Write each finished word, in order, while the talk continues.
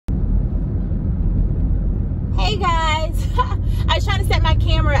Hey guys, I was trying to set my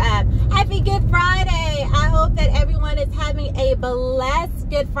camera up. Happy Good Friday. I hope that everyone is having a blessed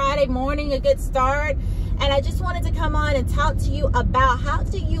Good Friday morning, a good start. And I just wanted to come on and talk to you about how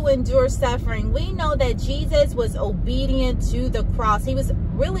do you endure suffering. We know that Jesus was obedient to the cross. He was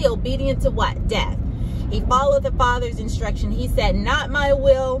really obedient to what? Death. He followed the Father's instruction. He said, not my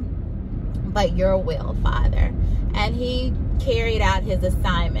will, but your will, Father. And he carried out his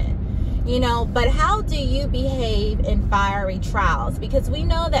assignment. You know, but how do you behave in fiery trials? Because we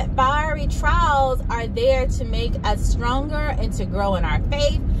know that fiery trials are there to make us stronger and to grow in our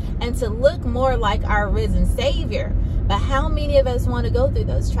faith and to look more like our risen Savior. But how many of us want to go through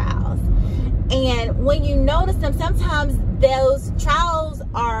those trials? And when you notice them, sometimes those trials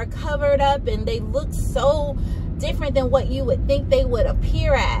are covered up and they look so different than what you would think they would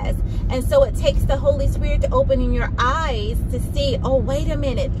appear as. And so it takes the Holy Spirit to open in your eyes to see, oh, wait a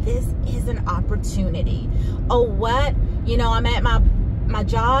minute, this is an opportunity. Oh, what? You know, I'm at my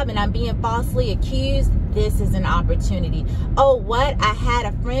job and I'm being falsely accused. This is an opportunity. Oh, what? I had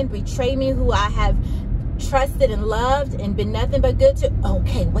a friend betray me who I have trusted and loved and been nothing but good to.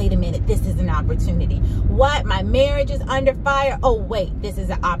 Okay, wait a minute, this is an opportunity. What? My marriage is under fire. Oh, wait, this is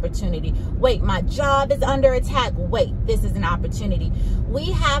an opportunity. Wait, my job is under attack. Wait, this is an opportunity.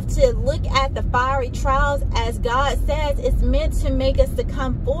 We have to look at the fiery trials, as God says, it's meant to make us to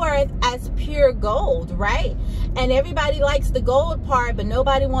come forth as pure gold, right? And everybody likes the gold part, but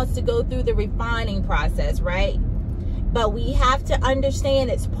nobody wants to go through the refining process, right? But we have to understand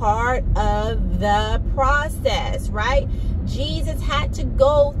it's part of the process, right? Jesus had to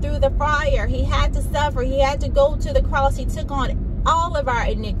go through the fire. He had to suffer. He had to go to the cross. He took on all of our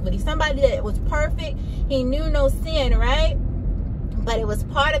iniquity. Somebody that was perfect. He knew no sin, right? But it was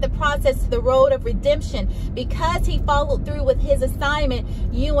part of the process, the road of redemption. Because he followed through with his assignment,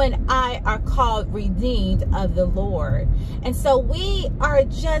 you and I are called redeemed of the Lord. And so we are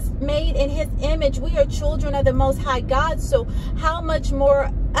just made in his image. We are children of the Most High God. So how much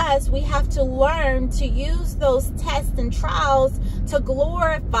more us, we have to learn to use those tests and trials to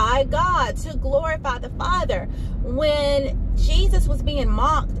glorify God, to glorify the Father. When Jesus was being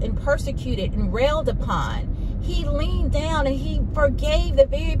mocked and persecuted and railed upon, he leaned down and he forgave the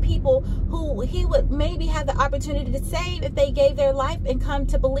very people who he would maybe have the opportunity to save if they gave their life and come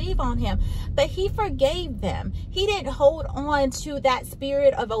to believe on him. But he forgave them. He didn't hold on to that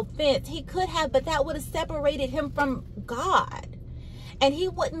spirit of offense. He could have, but that would have separated him from God. And he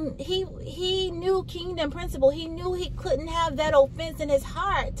wouldn't, he knew kingdom principle. He knew he couldn't have that offense in his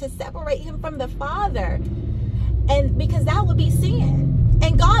heart to separate him from the Father. And because that would be sin.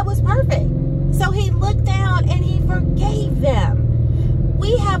 And God was perfect. So he looked down and he forgave them.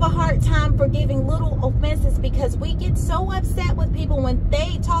 We have a hard time forgiving little offenses because we get so upset with people when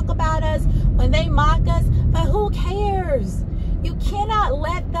they talk about us, when they mock us. But who cares? You cannot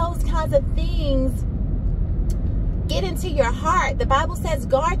let those kinds of things get into your heart. The Bible says,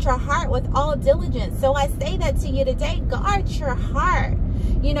 guard your heart with all diligence. So I say that to you today, guard your heart.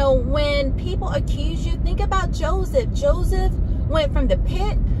 You know, when people accuse you, think about Joseph. Joseph went from the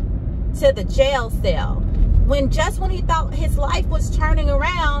pit to the jail cell. When he thought his life was turning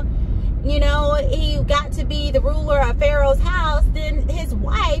around, you know, he got to be the ruler of Pharaoh's house, then his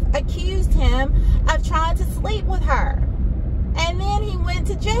wife accused him of trying to sleep with her. And then he went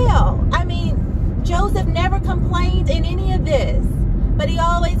to jail. I mean, Joseph never complained in any of this, but he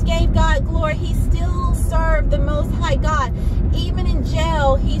always gave God glory. He still served the Most High God. Even in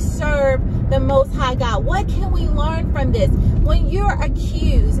jail, he served the Most High God. What can we learn from this? When you're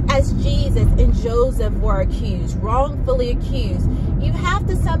accused, as Jesus and Joseph were accused, wrongfully accused, you have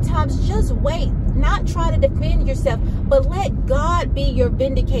to sometimes just wait, not try to defend yourself, but let God be your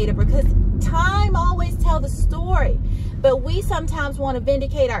vindicator, because time always tells the story. But we sometimes want to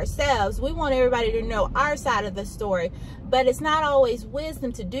vindicate ourselves. We want everybody to know our side of the story, but it's not always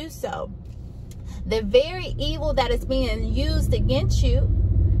wisdom to do so. The very evil that is being used against you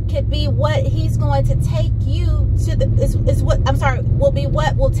could be what he's going to take you to will be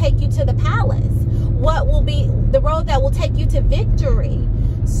what will take you to the palace. What will be the road that will take you to victory.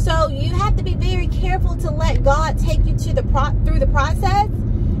 So you have to be very careful to let God take you to through the process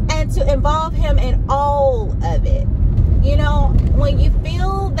and to involve him in all of it. You know, when you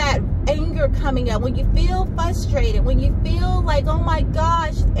feel that anger coming up, when you feel frustrated, when you feel like, oh my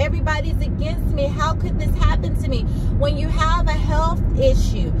gosh, everybody's against me, how could this happen to me? When you have a health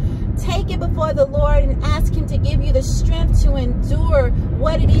issue, take it before the Lord and ask him to give you the strength to endure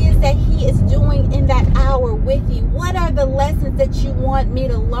what it is that he is doing in that hour with you. What are the lessons that you want me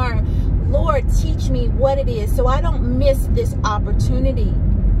to learn? Lord, teach me what it is so I don't miss this opportunity.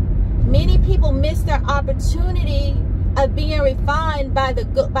 Many people miss their opportunity of being refined by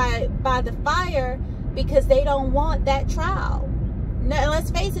the fire because they don't want that trial. Now,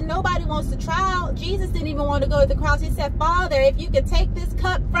 let's face it, nobody wants the trial. Jesus didn't even want to go to the cross. He said, Father, if you could take this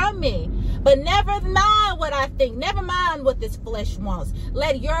cup from me, but never mind what I think, never mind what this flesh wants.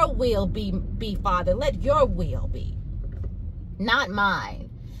 Let your will be, Father. Let your will be, not mine.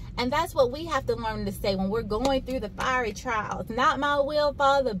 And that's what we have to learn to say when we're going through the fiery trials. Not my will,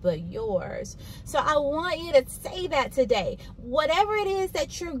 Father, but yours. So I want you to say that today. Whatever it is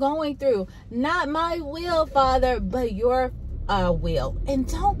that you're going through, not my will, Father, but your will. And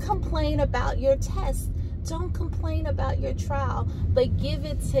don't complain about your test. Don't complain about your trial, but give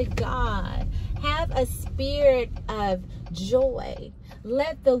it to God. Have a spirit of joy.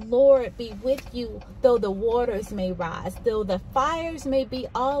 Let the Lord be with you, though the waters may rise, though the fires may be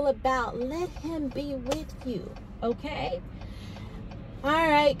all about. Let him be with you, okay? All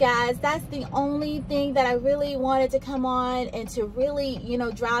right, guys, that's the only thing that I really wanted to come on and to really,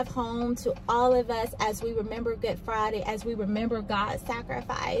 drive home to all of us as we remember Good Friday, as we remember God's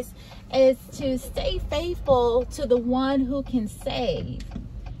sacrifice, is to stay faithful to the one who can save.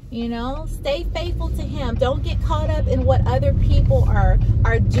 Stay faithful to him. Don't get caught up in what other people are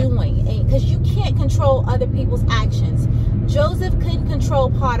doing, because you can't control other people's actions. Joseph couldn't control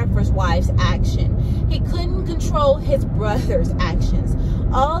Potiphar's wife's action. He couldn't control his brother's actions.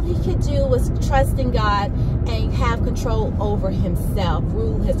 All he could do was trust in God and have control over himself,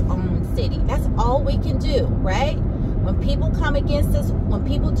 rule his own city. That's all we can do, right? When people come against us, when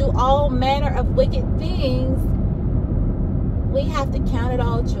people do all manner of wicked things, we have to count it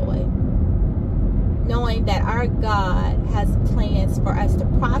all joy, knowing that our God has plans for us to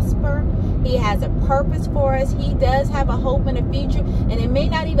prosper. He has a purpose for us. He does have a hope in the future, and it may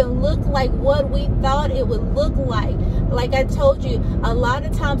not even look like what we thought it would look like. Like I told you, a lot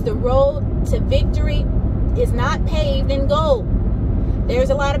of times the road to victory is not paved in gold. There's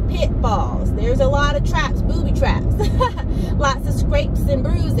a lot of pitfalls. There's a lot of traps, booby traps, lots of scrapes and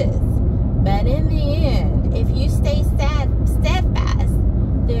bruises. But in the end, if you stay steadfast,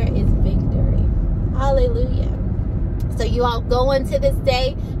 there is victory. Hallelujah. So you all go into this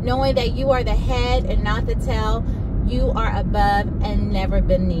day knowing that you are the head and not the tail. You are above and never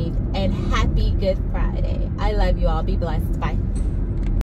beneath. And happy Good Friday. I love you all. Be blessed. Bye.